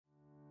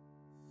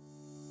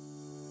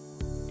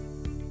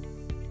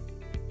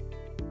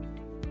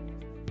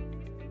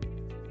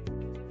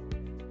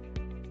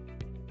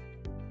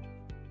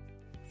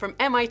From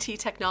MIT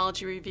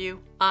Technology Review,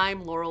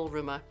 I'm Laurel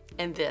Ruma,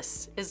 and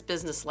this is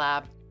Business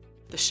Lab,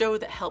 the show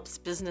that helps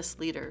business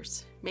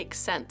leaders make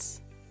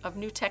sense of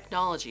new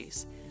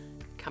technologies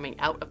coming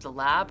out of the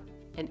lab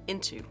and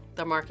into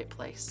the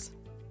marketplace.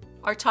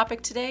 Our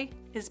topic today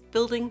is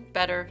building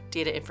better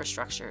data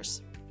infrastructures.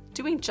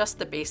 Doing just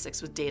the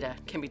basics with data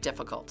can be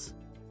difficult,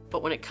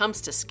 but when it comes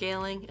to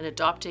scaling and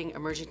adopting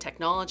emerging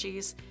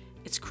technologies,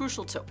 it's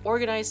crucial to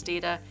organize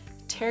data,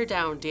 tear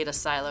down data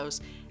silos,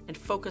 and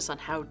focus on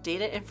how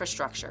data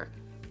infrastructure,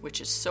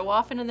 which is so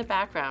often in the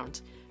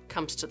background,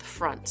 comes to the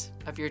front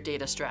of your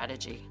data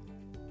strategy.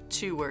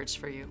 2 words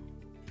for you: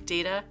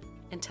 data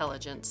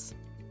intelligence.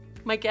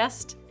 My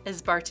guest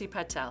is Bharti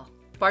Patel.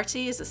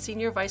 Bharti is a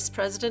Senior Vice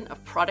President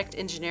of Product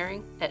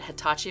Engineering at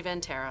Hitachi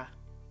Vantara.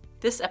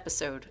 This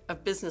episode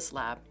of Business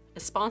Lab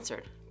is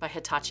sponsored by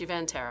Hitachi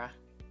Vantara.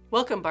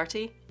 Welcome,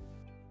 Bharti.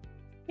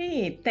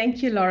 Hey,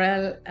 thank you,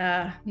 Laurel.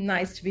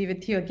 Nice to be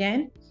with you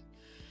again.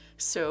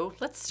 So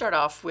let's start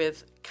off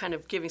with kind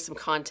of giving some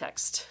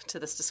context to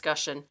this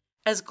discussion.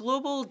 As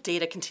global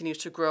data continues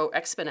to grow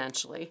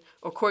exponentially,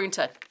 according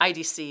to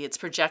IDC, it's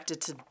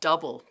projected to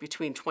double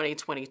between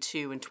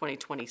 2022 and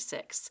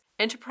 2026.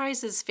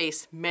 Enterprises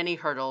face many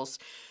hurdles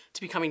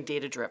to becoming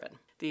data-driven.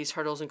 These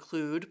hurdles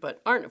include,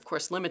 but aren't of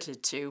course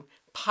limited to,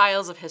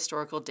 piles of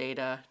historical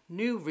data,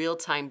 new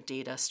real-time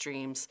data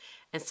streams,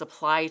 and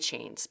supply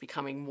chains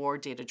becoming more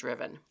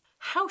data-driven.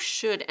 How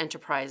should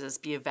enterprises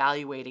be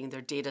evaluating their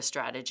data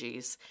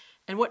strategies,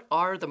 and what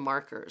are the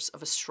markers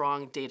of a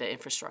strong data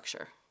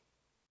infrastructure?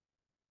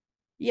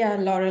 Yeah,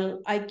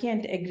 Laurel, I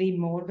can't agree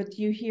more with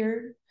you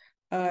here.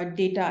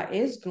 Data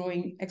is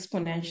growing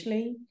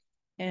exponentially.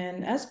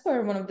 And as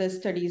per one of the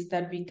studies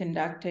that we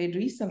conducted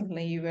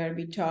recently, where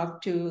we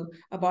talked to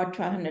about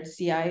 1,200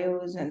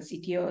 CIOs and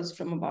CTOs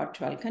from about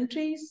 12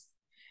 countries,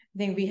 I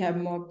think we have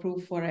more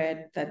proof for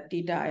it that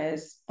data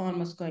is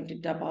almost going to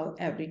double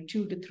every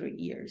 2 to 3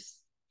 years.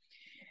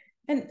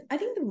 And I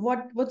think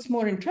what's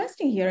more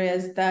interesting here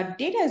is that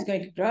data is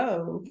going to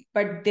grow,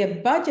 but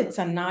their budgets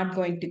are not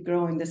going to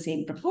grow in the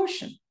same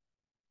proportion.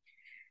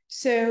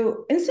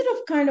 So instead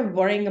of kind of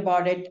worrying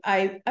about it,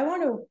 I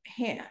want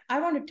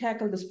to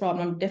tackle this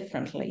problem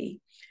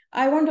differently.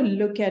 I want to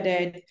look at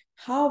it,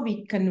 how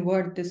we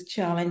convert this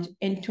challenge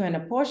into an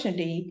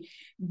opportunity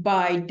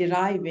by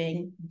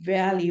deriving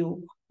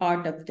value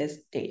out of this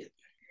data.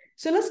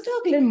 So let's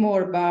talk a little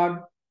more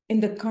about in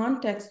the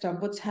context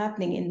of what's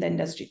happening in the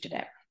industry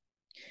today.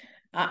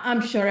 I'm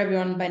sure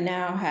everyone by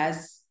now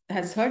has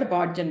heard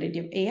about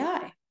generative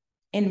AI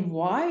and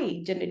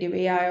why generative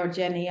AI or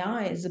Gen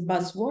AI is a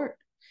buzzword.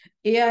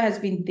 AI has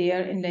been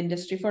there in the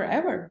industry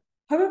forever.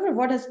 However,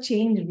 what has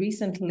changed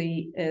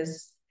recently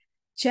is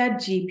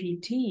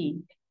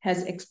ChatGPT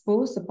has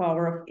exposed the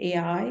power of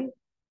AI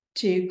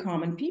to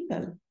common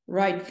people,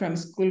 right from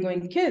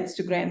school-going kids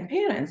to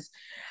grandparents,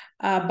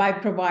 by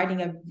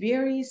providing a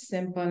very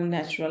simple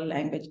natural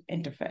language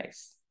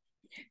interface.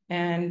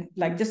 And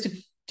like just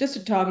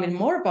to talk a little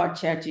more about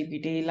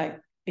ChatGPT, like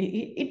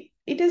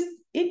it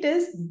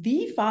is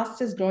the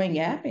fastest growing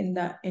app in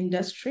the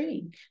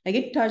industry. Like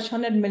it touched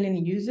 100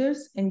 million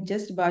users in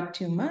just about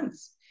 2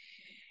 months.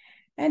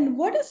 And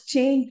what has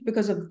changed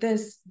because of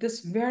this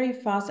very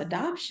fast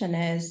adoption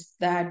is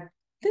that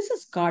this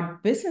has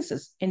got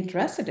businesses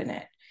interested in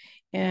it.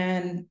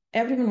 And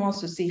everyone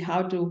wants to see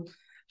how to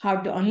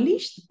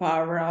unleash the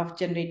power of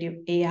generative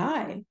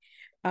AI.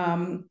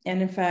 And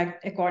in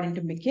fact, according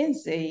to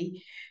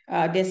McKinsey,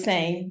 they're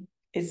saying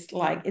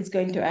it's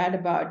going to add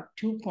about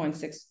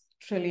 2.6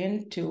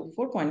 trillion to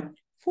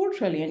 4.4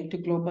 trillion to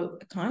global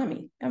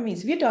economy. I mean,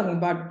 so we're talking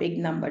about big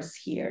numbers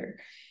here.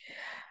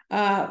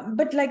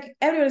 But like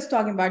everyone is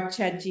talking about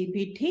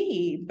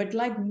ChatGPT, but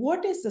like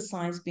what is the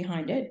science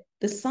behind it?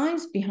 The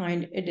science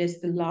behind it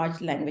is the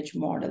large language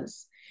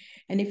models.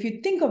 And if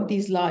you think of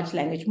these large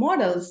language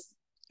models,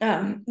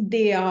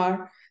 they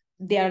are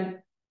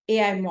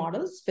AI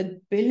models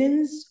with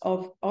billions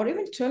of or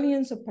even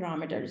trillions of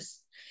parameters,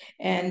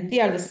 and they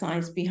are the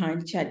science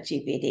behind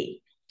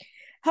ChatGPT.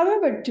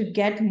 However, to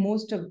get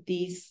most of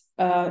these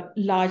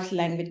large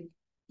language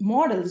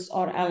models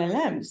or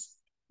LLMs,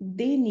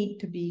 they need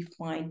to be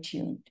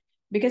fine-tuned.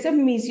 Because it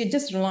means you're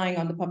just relying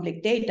on the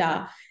public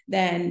data,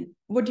 then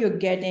what you're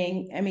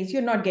getting,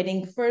 you're not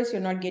getting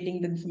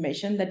the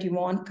information that you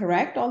want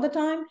correct all the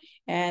time.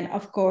 And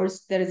of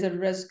course, there is a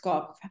risk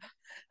of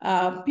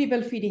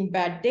people feeding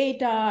bad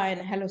data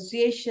and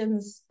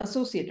hallucinations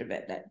associated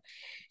with it.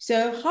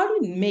 So how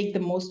do you make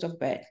the most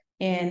of it?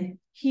 And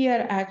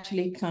here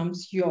actually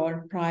comes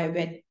your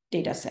private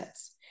data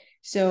sets.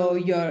 So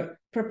your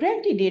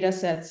proprietary data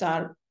sets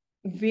are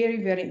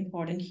very, very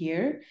important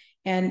here.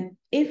 And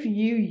if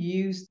you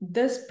use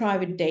this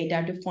private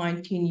data to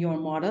fine-tune your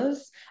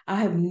models, I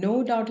have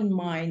no doubt in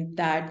mind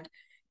that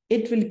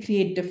it will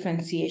create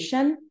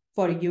differentiation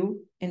for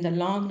you in the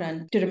long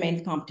run to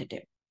remain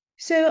competitive.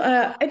 So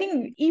I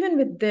think even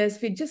with this,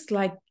 we're just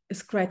like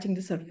scratching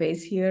the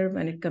surface here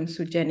when it comes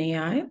to Gen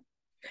AI.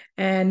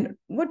 And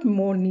what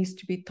more needs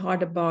to be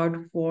thought about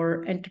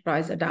for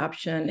enterprise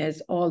adoption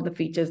is all the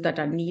features that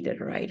are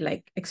needed, right?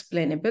 Like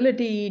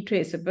explainability,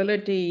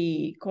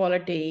 traceability,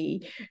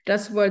 quality,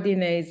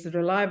 trustworthiness,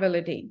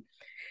 reliability.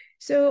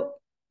 So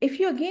if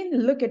you again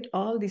look at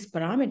all these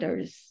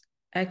parameters,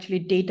 actually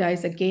data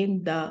is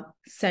again the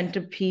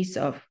centerpiece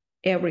of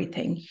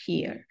everything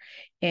here.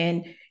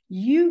 And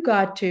you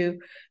got to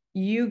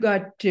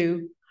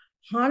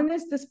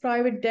harness this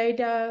private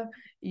data,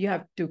 you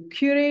have to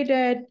curate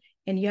it,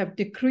 and you have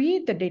to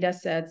create the data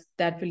sets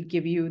that will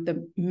give you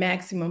the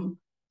maximum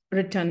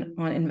return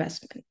on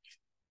investment.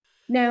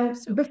 Now,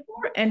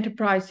 before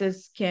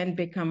enterprises can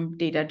become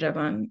data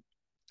driven,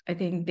 I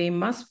think they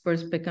must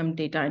first become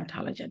data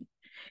intelligent.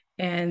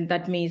 And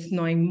that means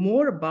knowing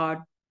more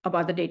about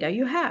the data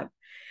you have,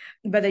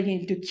 whether you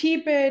need to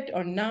keep it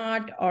or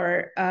not,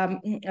 or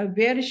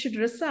where it should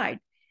reside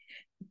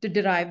to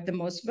derive the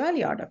most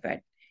value out of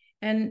it.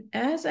 And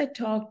as I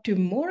talk to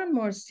more and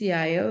more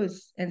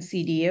CIOs and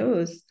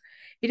CDOs,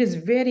 it is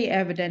very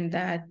evident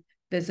that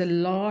there's a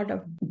lot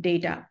of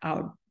data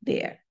out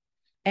there.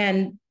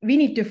 And we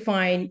need to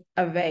find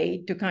a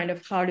way to kind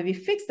of how do we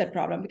fix that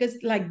problem, because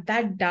like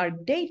that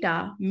dark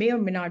data may or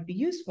may not be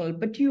useful,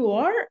 but you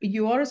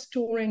are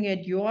storing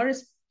it, you are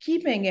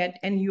keeping it,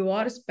 and you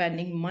are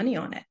spending money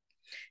on it.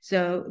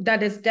 So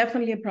that is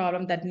definitely a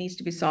problem that needs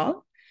to be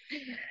solved.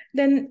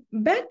 Then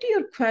back to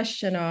your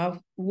question of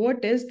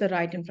what is the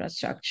right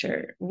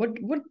infrastructure? What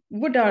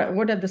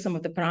are some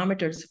of the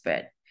parameters of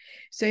it?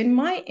 So in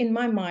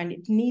my mind,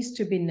 it needs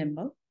to be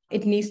nimble,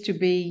 it needs to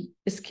be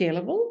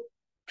scalable,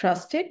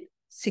 trusted,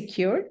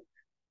 secured,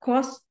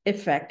 cost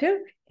effective,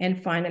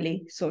 and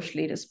finally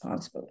socially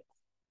responsible.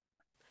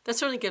 That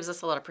certainly gives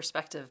us a lot of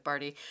perspective,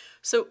 Bharti.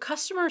 So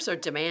customers are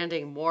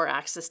demanding more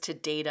access to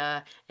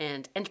data,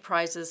 and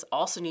enterprises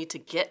also need to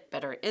get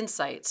better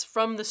insights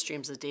from the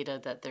streams of data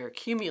that they're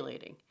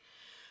accumulating.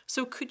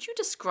 So could you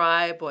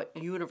describe what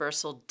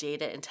universal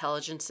data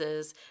intelligence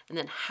is and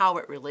then how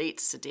it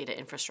relates to data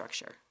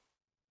infrastructure?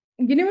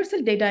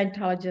 Universal data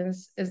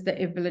intelligence is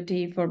the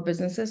ability for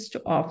businesses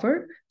to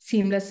offer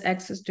seamless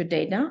access to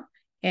data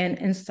and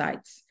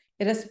insights,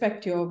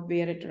 irrespective of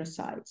where it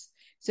resides.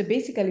 So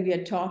basically, we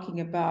are talking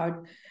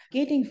about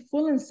getting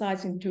full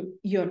insights into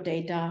your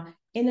data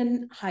in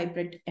a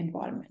hybrid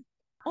environment.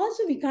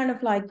 Also, we kind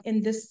of like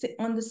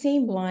on the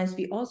same lines,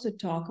 we also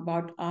talk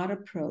about our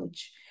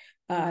approach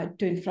to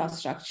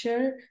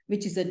infrastructure,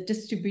 which is a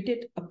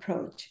distributed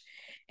approach.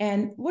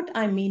 And what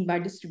I mean by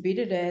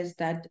distributed is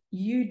that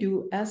you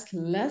do as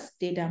less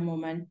data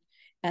movement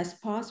as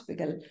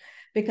possible,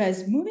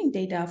 because moving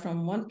data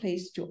from one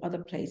place to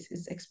other place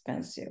is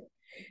expensive.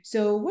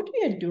 So what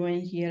we are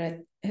doing here at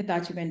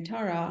Hitachi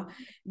Vantara,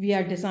 we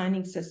are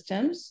designing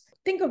systems.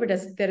 Think of it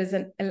as there is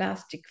an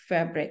elastic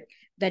fabric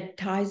that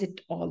ties it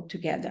all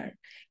together.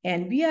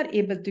 And we are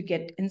able to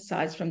get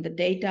insights from the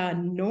data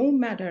no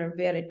matter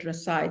where it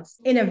resides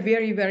in a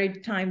very,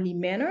 very timely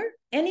manner.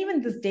 And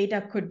even this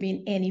data could be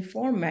in any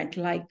format,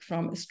 like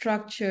from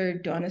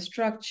structured to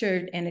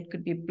unstructured, and it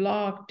could be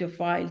block to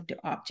file to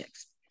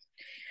objects.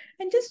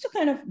 And just to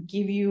kind of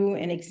give you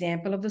an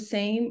example of the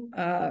same,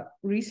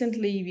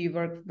 recently we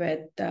worked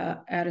with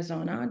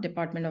Arizona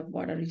Department of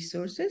Water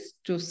Resources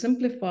to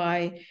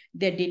simplify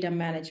their data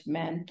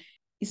management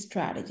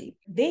strategy.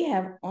 They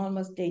have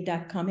almost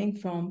data coming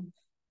from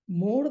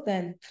more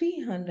than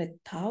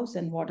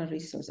 300,000 water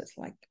resources,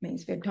 like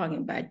means we're talking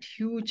about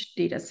huge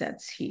data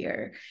sets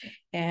here.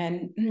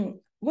 And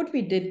what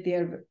we did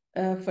there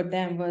for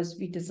them was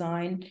we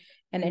designed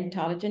an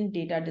intelligent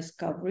data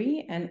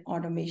discovery and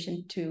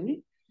automation tool.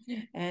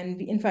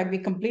 And in fact, we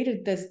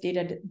completed this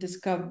data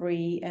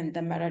discovery and the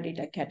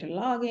metadata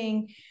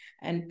cataloging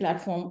and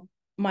platform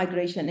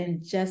migration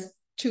in just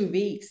 2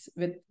 weeks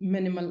with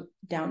minimal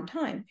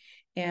downtime.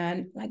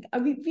 And like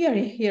we are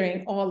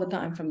hearing all the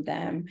time from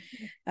them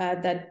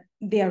that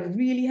they are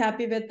really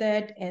happy with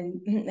it.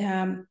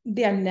 And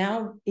they are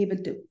now able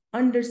to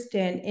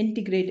understand,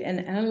 integrate,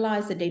 and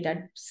analyze the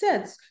data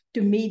sets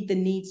to meet the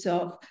needs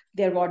of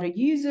their water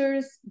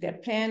users, their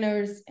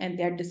planners, and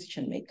their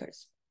decision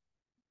makers.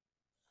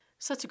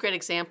 So that's a great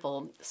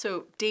example.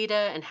 So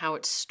data and how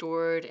it's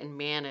stored and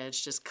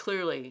managed is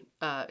clearly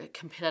a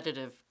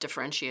competitive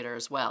differentiator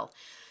as well.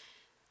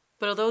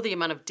 But although the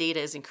amount of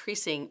data is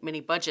increasing, many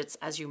budgets,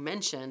 as you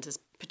mentioned,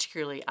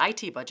 particularly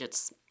IT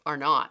budgets, are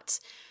not.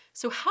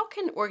 So how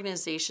can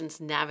organizations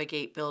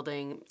navigate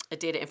building a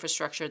data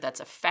infrastructure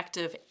that's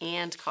effective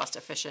and cost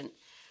efficient?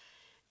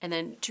 And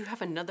then do you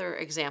have another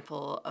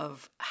example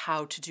of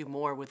how to do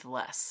more with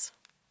less?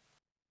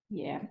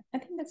 Yeah, I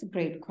think that's a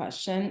great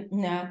question.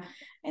 Now,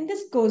 and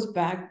this goes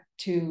back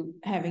to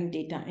having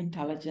data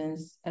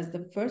intelligence as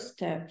the first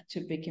step to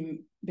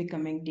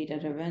becoming data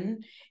driven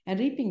and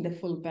reaping the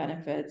full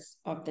benefits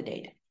of the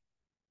data.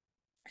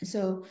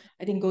 So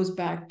I think goes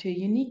back to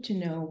you need to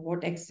know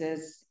what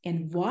exists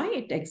and why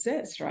it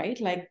exists, right?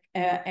 Like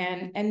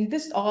and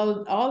this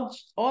all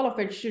of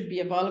it should be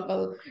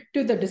available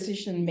to the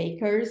decision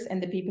makers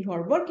and the people who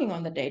are working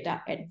on the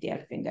data at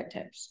their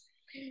fingertips.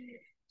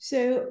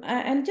 So,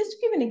 and just to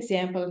give an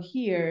example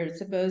here,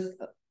 suppose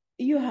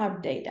you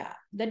have data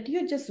that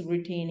you're just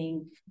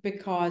retaining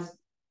because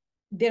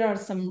there are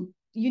some,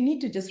 you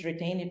need to just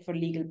retain it for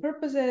legal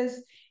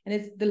purposes, and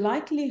it's the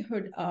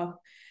likelihood of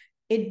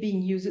it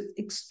being used is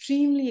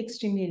extremely,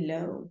 extremely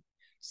low.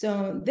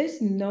 So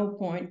there's no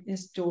point in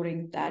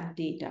storing that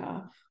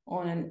data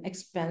on an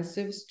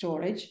expensive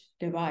storage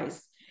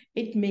device.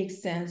 It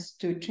makes sense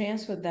to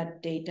transfer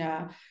that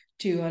data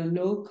to a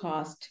low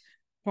cost,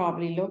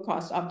 probably low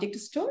cost object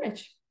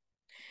storage.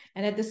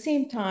 And at the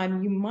same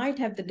time, you might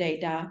have the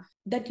data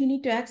that you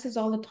need to access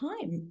all the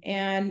time.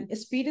 And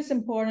speed is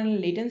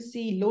important,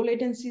 latency, low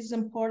latency is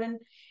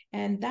important.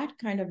 And that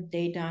kind of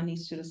data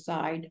needs to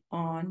reside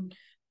on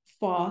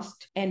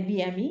fast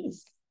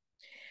NVMEs.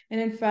 And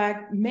in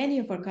fact, many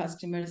of our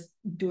customers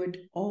do it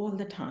all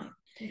the time.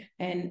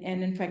 And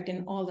in fact,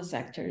 in all the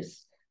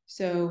sectors.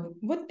 So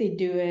what they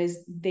do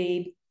is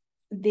they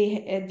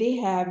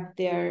have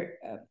their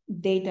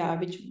data,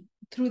 which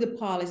through the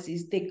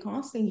policies they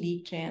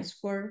constantly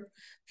transfer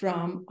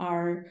from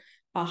our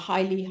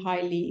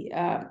highly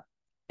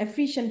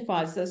efficient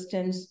file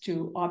systems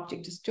to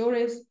object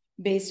storage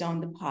based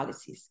on the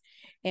policies.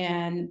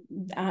 And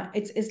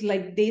it's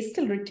like they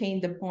still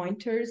retain the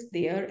pointers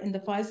there in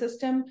the file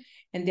system,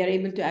 and they're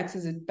able to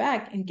access it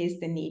back in case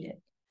they need it.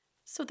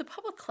 So, the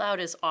public cloud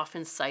is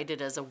often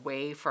cited as a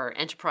way for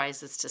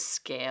enterprises to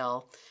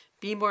scale,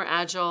 be more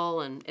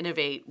agile, and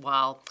innovate,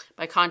 while,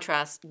 by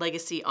contrast,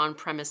 legacy on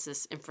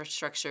premises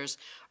infrastructures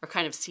are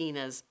kind of seen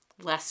as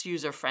less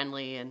user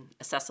friendly and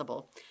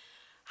accessible.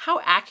 How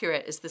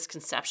accurate is this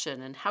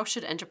conception, and how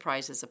should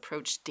enterprises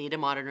approach data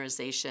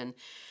modernization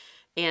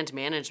and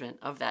management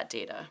of that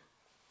data?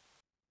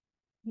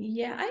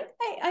 Yeah,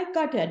 I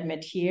got to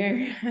admit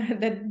here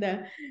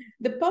that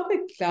the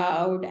public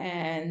cloud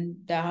and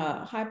the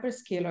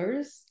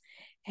hyperscalers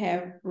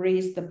have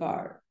raised the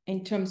bar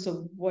in terms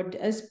of what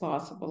is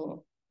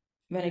possible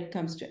when it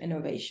comes to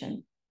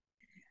innovation.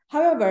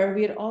 However,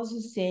 we are also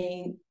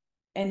seeing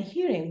and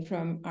hearing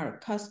from our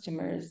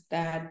customers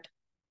that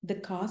the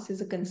cost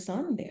is a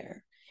concern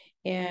there.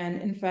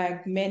 And in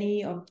fact,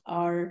 many of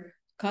our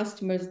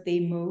customers, they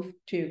move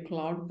to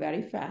cloud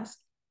very fast,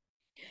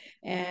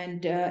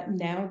 and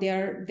now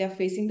they're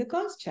facing the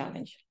cost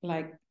challenge.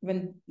 Like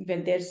when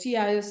their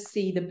CIOs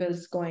see the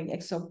bills going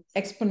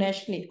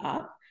exponentially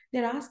up,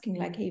 they're asking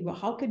like, hey, well,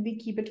 how could we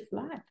keep it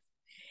flat?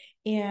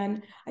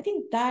 And I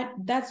think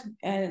that's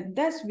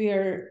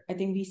where I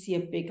think we see a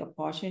big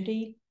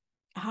opportunity,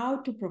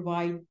 how to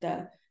provide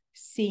the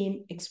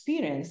same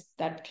experience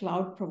that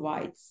cloud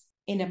provides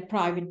in a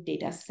private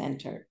data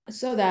center,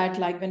 so that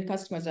like when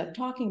customers are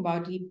talking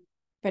about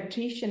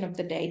repatriation of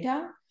the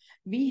data,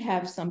 we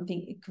have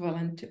something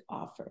equivalent to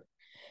offer.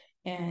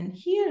 And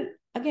here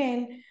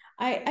again,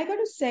 I got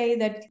to say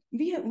that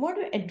we want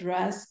to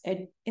address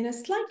it in a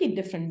slightly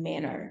different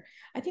manner.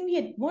 I think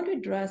we want to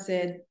address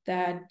it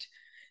that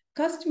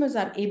customers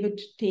are able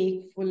to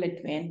take full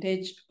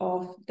advantage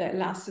of the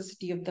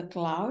elasticity of the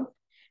cloud,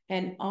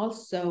 and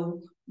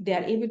also they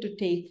are able to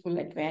take full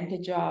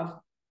advantage of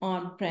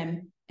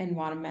on-prem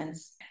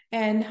environments.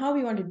 And how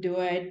we want to do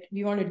it,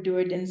 we want to do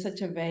it in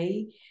such a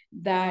way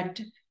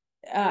that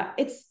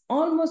it's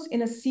almost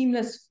in a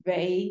seamless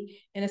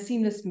way, in a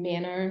seamless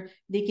manner.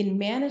 They can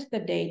manage the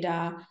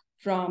data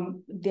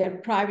from their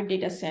private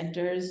data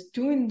centers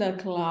to in the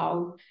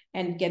cloud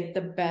and get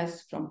the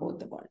best from both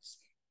the worlds.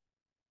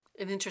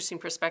 An interesting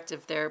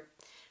perspective there.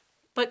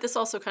 But this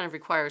also kind of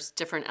requires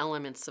different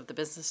elements of the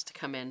business to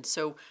come in.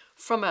 So,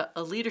 from a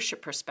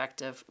leadership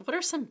perspective, what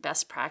are some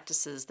best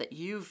practices that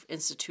you've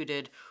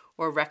instituted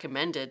or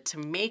recommended to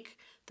make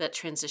that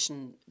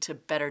transition to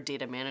better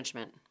data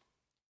management?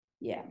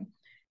 Yeah,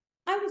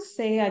 I would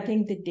say I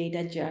think the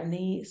data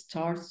journey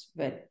starts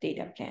with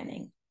data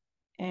planning,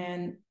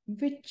 and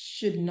which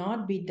should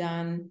not be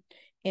done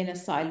in a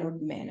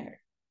siloed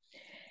manner.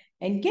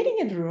 And getting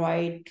it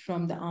right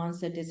from the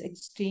onset is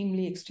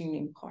extremely, extremely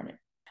important.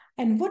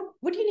 And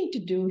what you need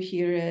to do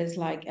here is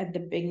like at the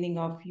beginning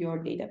of your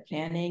data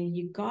planning,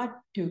 you got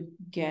to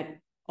get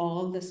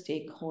all the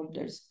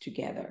stakeholders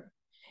together,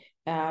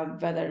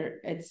 whether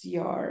it's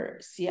your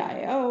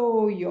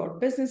CIO, your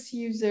business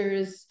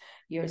users,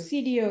 your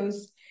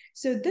CDOs.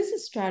 So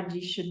this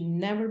strategy should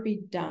never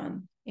be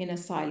done in a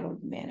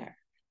siloed manner.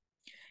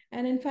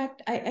 And in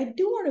fact, I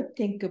do want to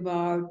think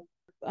about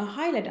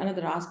highlight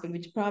another aspect,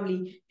 which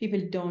probably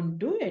people don't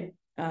do it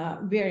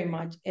very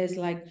much, is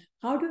like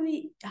how do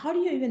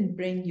you even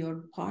bring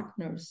your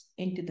partners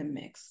into the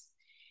mix?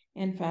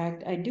 In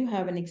fact, I do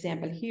have an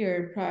example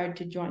here. Prior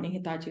to joining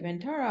Hitachi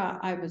Vantara,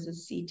 I was a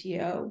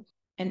CTO,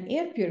 an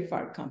air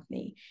purifier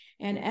company.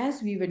 And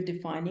as we were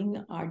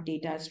defining our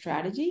data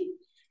strategy,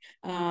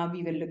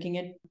 we were looking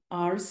at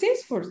our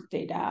Salesforce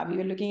data. We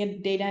were looking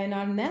at data in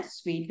our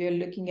NetSuite. We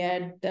were looking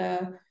at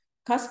the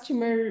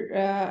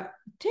customer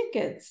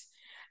tickets.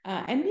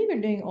 And we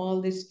were doing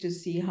all this to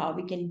see how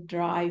we can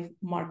drive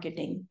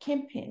marketing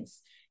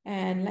campaigns.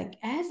 And like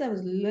as I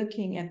was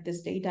looking at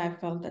this data, I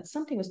felt that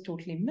something was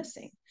totally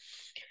missing.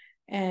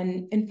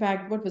 And in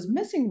fact, what was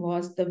missing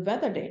was the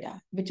weather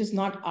data, which is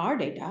not our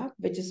data,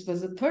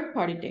 was a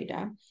third-party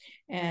data.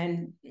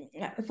 And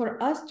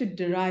for us to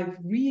derive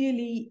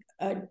really,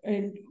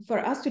 and for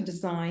us to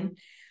design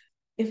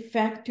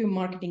effective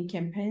marketing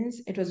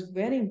campaigns, it was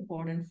very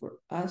important for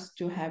us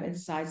to have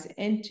insights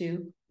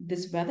into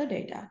this weather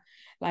data.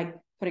 Like,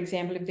 for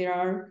example, if there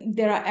are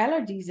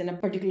allergies in a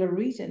particular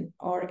region,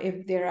 or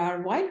if there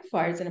are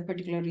wildfires in a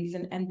particular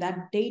region, and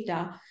that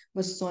data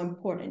was so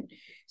important.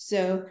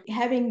 So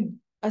having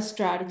a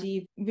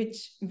strategy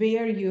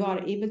where you are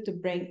able to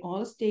bring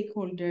all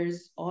stakeholders,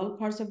 all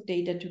parts of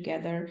data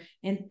together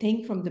and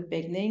think from the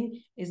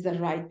beginning is the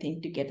right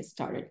thing to get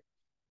started.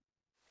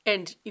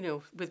 And,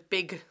 with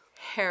big,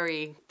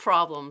 hairy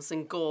problems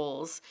and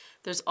goals,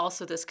 there's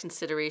also this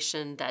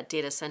consideration that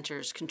data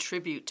centers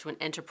contribute to an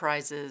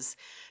enterprise's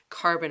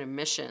carbon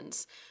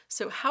emissions.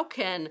 So how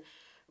can,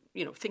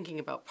 thinking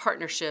about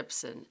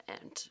partnerships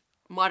and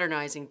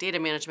modernizing data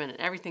management and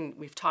everything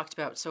we've talked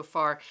about so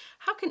far,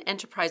 how can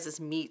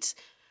enterprises meet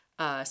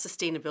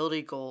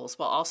sustainability goals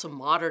while also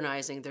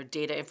modernizing their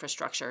data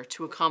infrastructure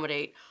to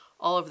accommodate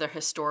all of their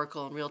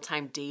historical and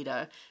real-time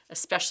data,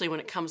 especially when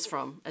it comes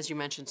from, as you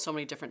mentioned, so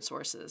many different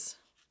sources?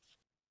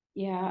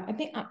 Yeah, I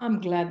think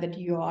I'm glad that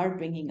you are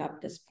bringing up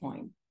this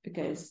point,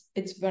 because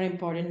it's very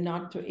important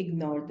not to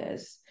ignore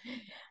this.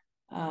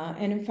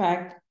 And in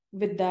fact,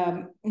 with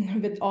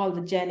all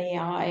the Gen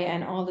AI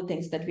and all the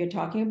things that we're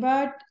talking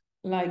about,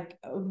 like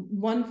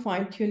one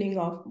fine tuning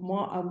of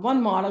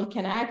one model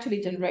can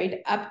actually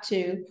generate up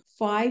to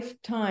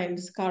 5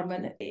 times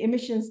carbon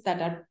emissions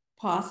that are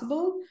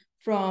possible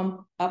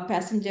from a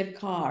passenger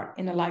car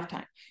in a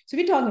lifetime. So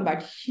we're talking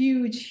about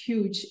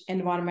huge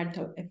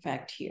environmental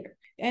effect here.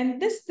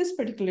 And this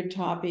particular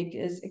topic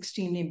is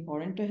extremely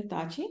important to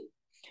Hitachi.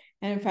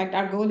 And in fact,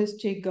 our goal is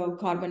to go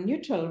carbon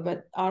neutral with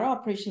our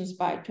operations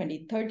by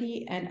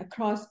 2030 and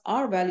across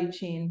our value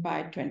chain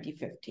by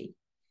 2050.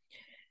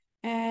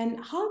 And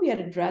how we are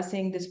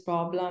addressing this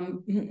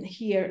problem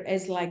here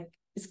is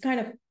kind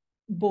of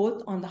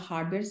both on the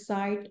hardware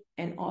side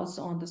and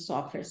also on the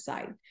software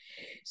side.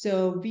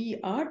 So we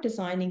are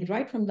designing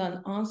right from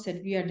the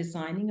onset, we are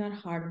designing our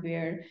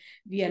hardware.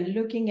 We are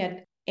looking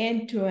at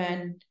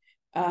end-to-end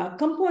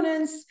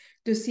components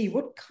to see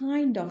what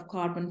kind of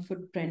carbon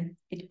footprint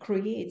it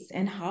creates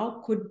and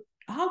how could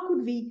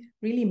we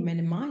really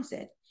minimize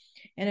it.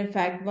 And in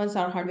fact, once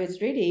our hardware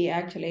is ready,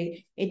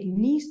 actually, it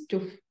needs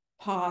to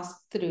pass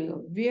through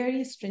a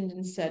very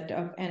stringent set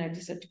of energy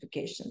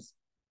certifications.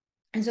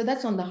 And so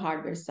that's on the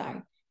hardware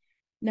side.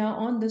 Now,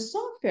 on the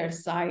software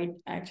side,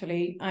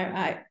 actually,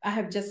 I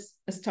have just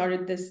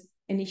started this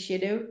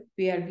initiative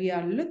where we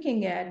are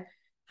looking at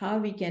how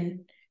we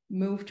can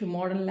move to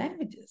modern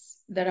languages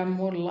that are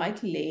more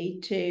likely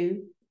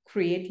to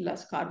create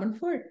less carbon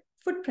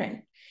footprint.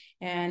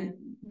 And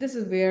this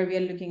is where we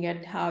are looking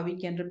at how we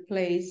can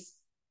replace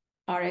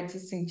our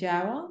existing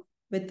Java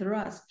with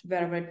Rust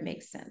wherever it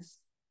makes sense.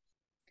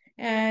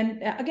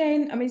 And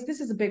again, I mean,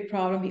 this is a big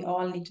problem we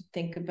all need to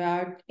think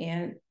about,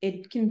 and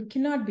it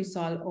cannot be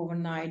solved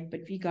overnight,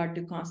 but we got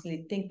to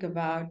constantly think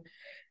about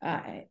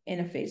in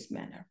a phased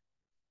manner.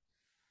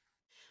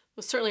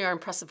 Well, certainly are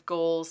impressive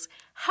goals.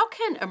 How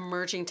can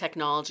emerging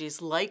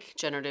technologies like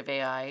generative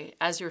AI,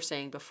 as you were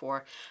saying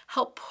before,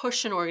 help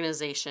push an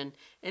organization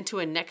into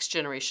a next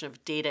generation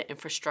of data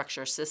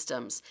infrastructure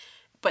systems,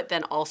 but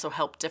then also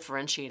help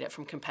differentiate it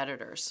from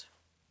competitors?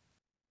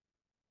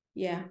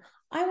 Yeah,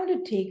 I want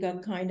to take a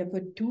kind of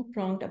a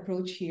two-pronged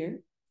approach here.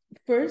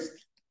 First,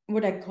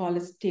 what I call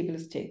is table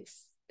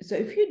stakes. So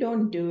if you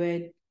don't do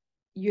it,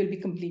 you'll be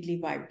completely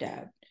wiped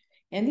out.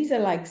 And these are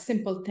like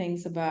simple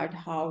things about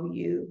how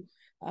you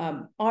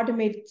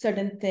automate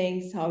certain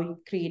things, how you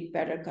create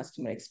better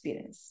customer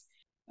experience.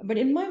 But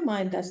in my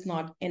mind, that's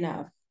not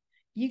enough.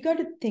 You got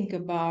to think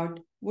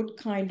about what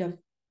kind of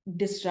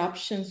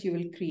disruptions you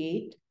will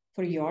create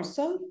for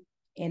yourself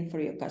and for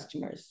your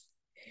customers.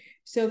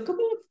 So a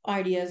couple of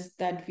ideas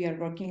that we are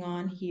working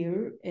on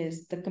here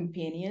is the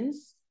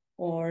companions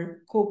or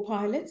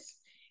co-pilots.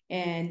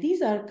 And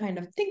these are kind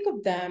of, think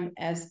of them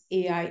as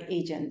AI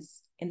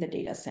agents in the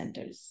data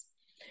centers.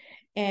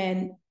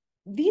 And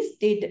these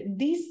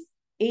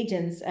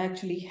agents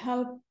actually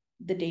help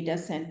the data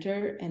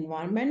center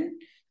environment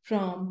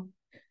from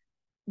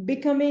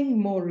becoming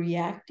more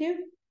reactive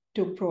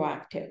to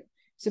proactive.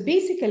 So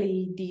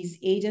basically, these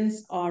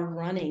agents are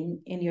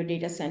running in your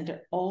data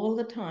center all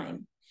the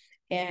time,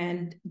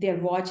 and they're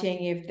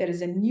watching if there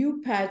is a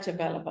new patch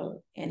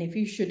available and if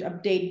you should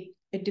update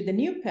it to the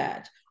new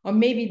patch, or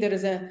maybe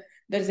there's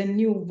a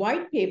new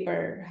white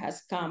paper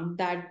has come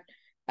that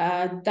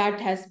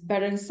has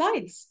better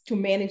insights to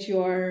manage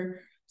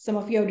some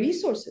of your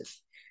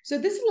resources. So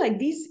this is like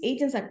these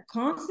agents are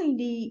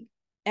constantly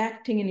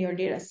acting in your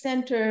data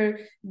center.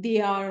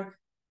 They are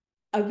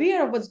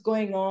aware of what's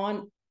going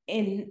on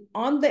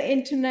on the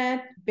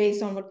internet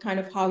based on what kind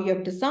of how you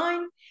have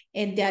designed,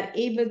 and they're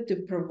able to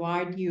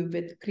provide you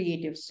with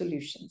creative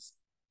solutions.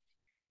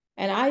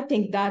 And I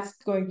think that's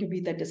going to be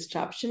the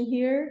disruption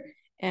here,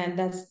 and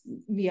that's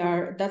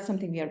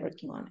something we are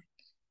working on.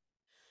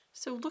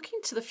 So looking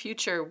to the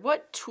future,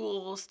 what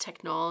tools,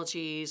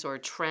 technologies, or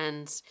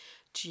trends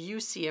do you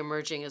see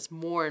emerging as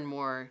more and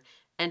more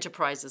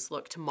enterprises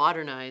look to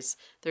modernize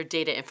their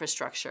data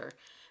infrastructure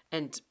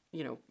and,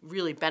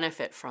 really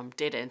benefit from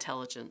data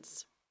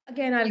intelligence?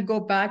 Again, I'll go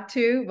back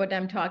to what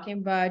I'm talking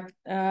about,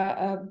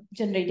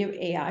 generative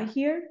AI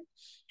here.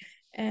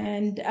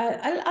 And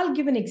I'll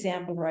give an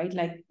example, right?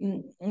 Like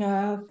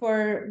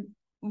for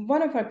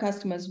one of our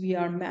customers, we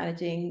are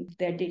managing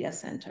their data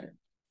center.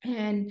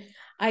 And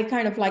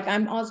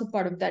I'm also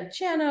part of that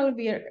channel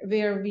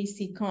where we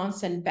see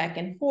constant back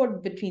and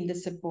forth between the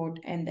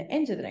support and the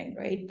engineering,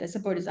 right? The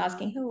support is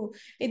asking, oh,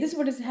 hey, this is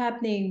what is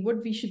happening,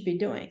 what we should be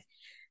doing.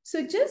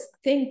 So just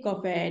think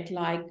of it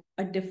like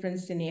a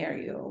different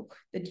scenario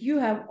that you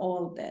have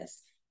all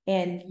this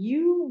and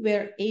you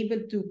were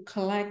able to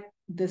collect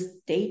this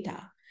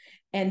data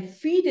and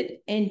feed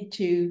it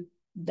into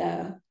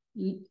the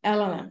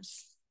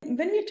LLMs.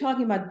 When we're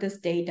talking about this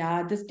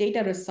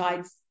data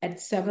resides at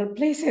several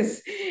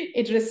places.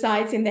 It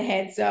resides in the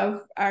heads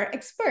of our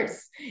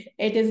experts.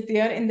 It is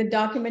there in the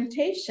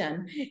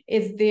documentation.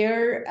 It's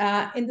there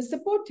in the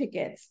support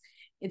tickets.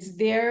 It's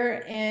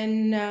there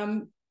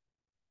in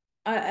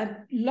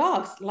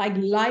logs, like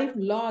live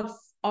logs.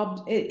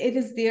 It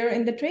is there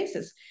in the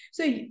traces.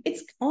 So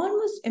it's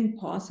almost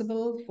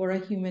impossible for a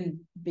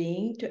human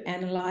being to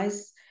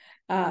analyze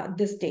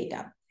this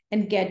data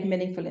and get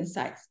meaningful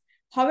insights.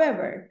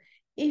 However,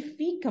 if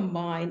we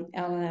combine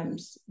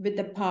LLMs with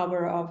the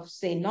power of,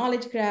 say,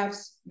 knowledge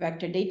graphs,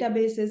 vector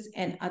databases,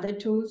 and other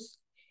tools,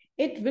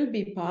 it will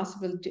be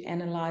possible to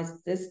analyze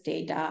this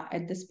data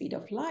at the speed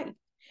of light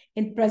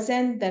and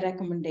present the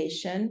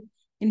recommendation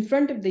in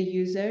front of the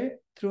user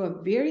through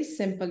a very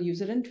simple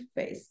user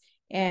interface.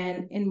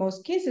 And in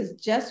most cases,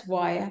 just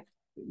via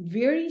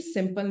very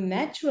simple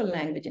natural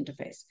language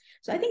interface.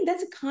 So I think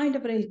that's a kind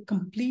of a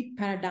complete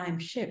paradigm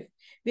shift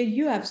where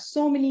you have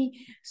so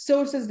many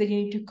sources that you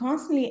need to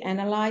constantly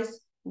analyze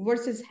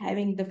versus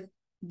having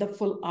the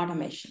full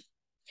automation.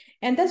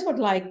 And that's what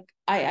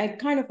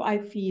I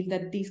feel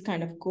that these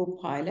kind of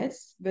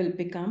co-pilots will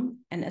become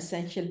an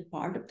essential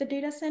part of the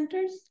data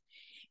centers.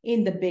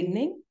 In the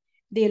beginning,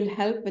 they'll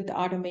help with the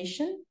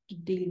automation to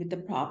deal with the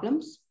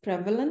problems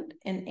prevalent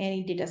in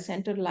any data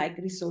center, like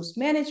resource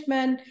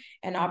management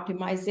and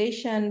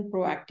optimization,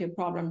 proactive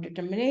problem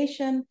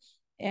determination,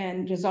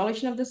 and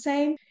resolution of the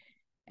same.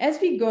 As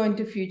we go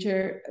into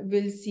future,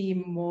 we'll see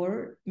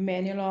more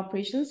manual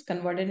operations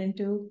converted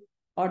into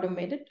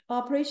automated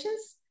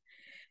operations.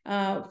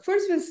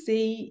 First, we'll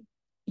see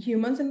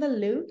humans in the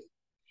loop,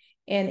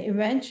 and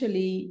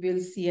eventually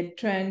we'll see a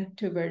trend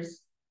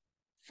towards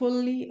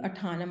fully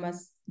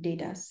autonomous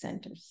data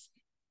centers.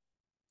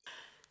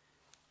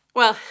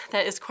 Well,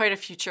 that is quite a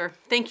future.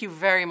 Thank you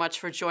very much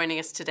for joining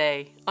us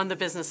today on the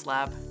Business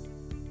Lab.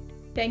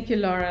 Thank you,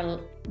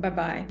 Laurel.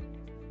 Bye-bye.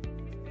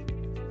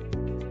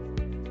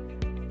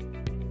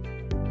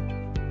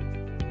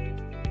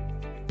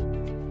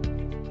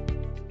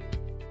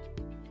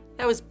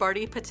 That was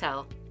Bharti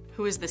Patel,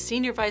 who is the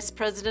Senior Vice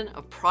President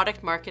of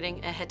Product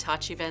Marketing at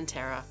Hitachi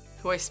Vantara,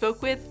 who I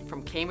spoke with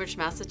from Cambridge,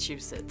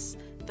 Massachusetts,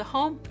 the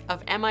home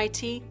of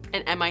MIT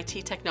and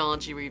MIT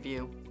Technology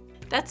Review.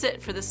 That's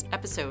it for this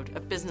episode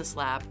of Business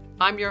Lab.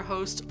 I'm your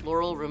host,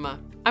 Laurel Ruma.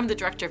 I'm the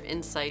Director of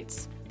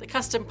Insights, the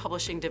custom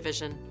publishing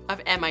division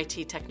of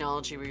MIT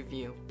Technology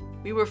Review.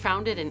 We were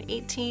founded in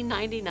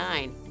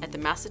 1899 at the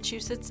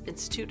Massachusetts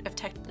Institute of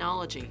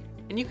Technology,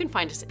 and you can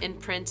find us in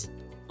print,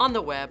 on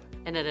the web,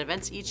 and at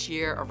events each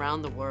year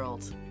around the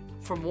world.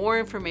 For more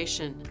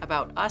information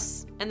about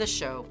us and the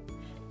show,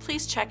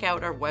 please check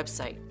out our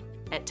website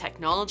at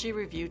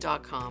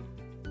technologyreview.com.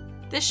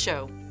 This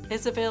show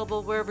is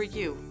available wherever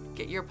you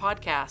get your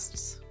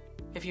podcasts.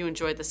 If you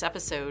enjoyed this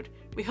episode,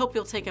 we hope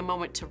you'll take a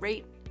moment to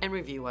rate and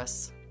review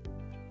us.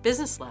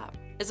 Business Lab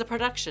is a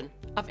production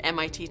of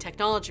MIT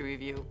Technology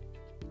Review.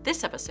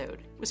 This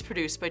episode was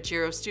produced by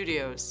Giro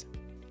Studios.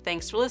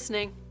 Thanks for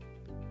listening.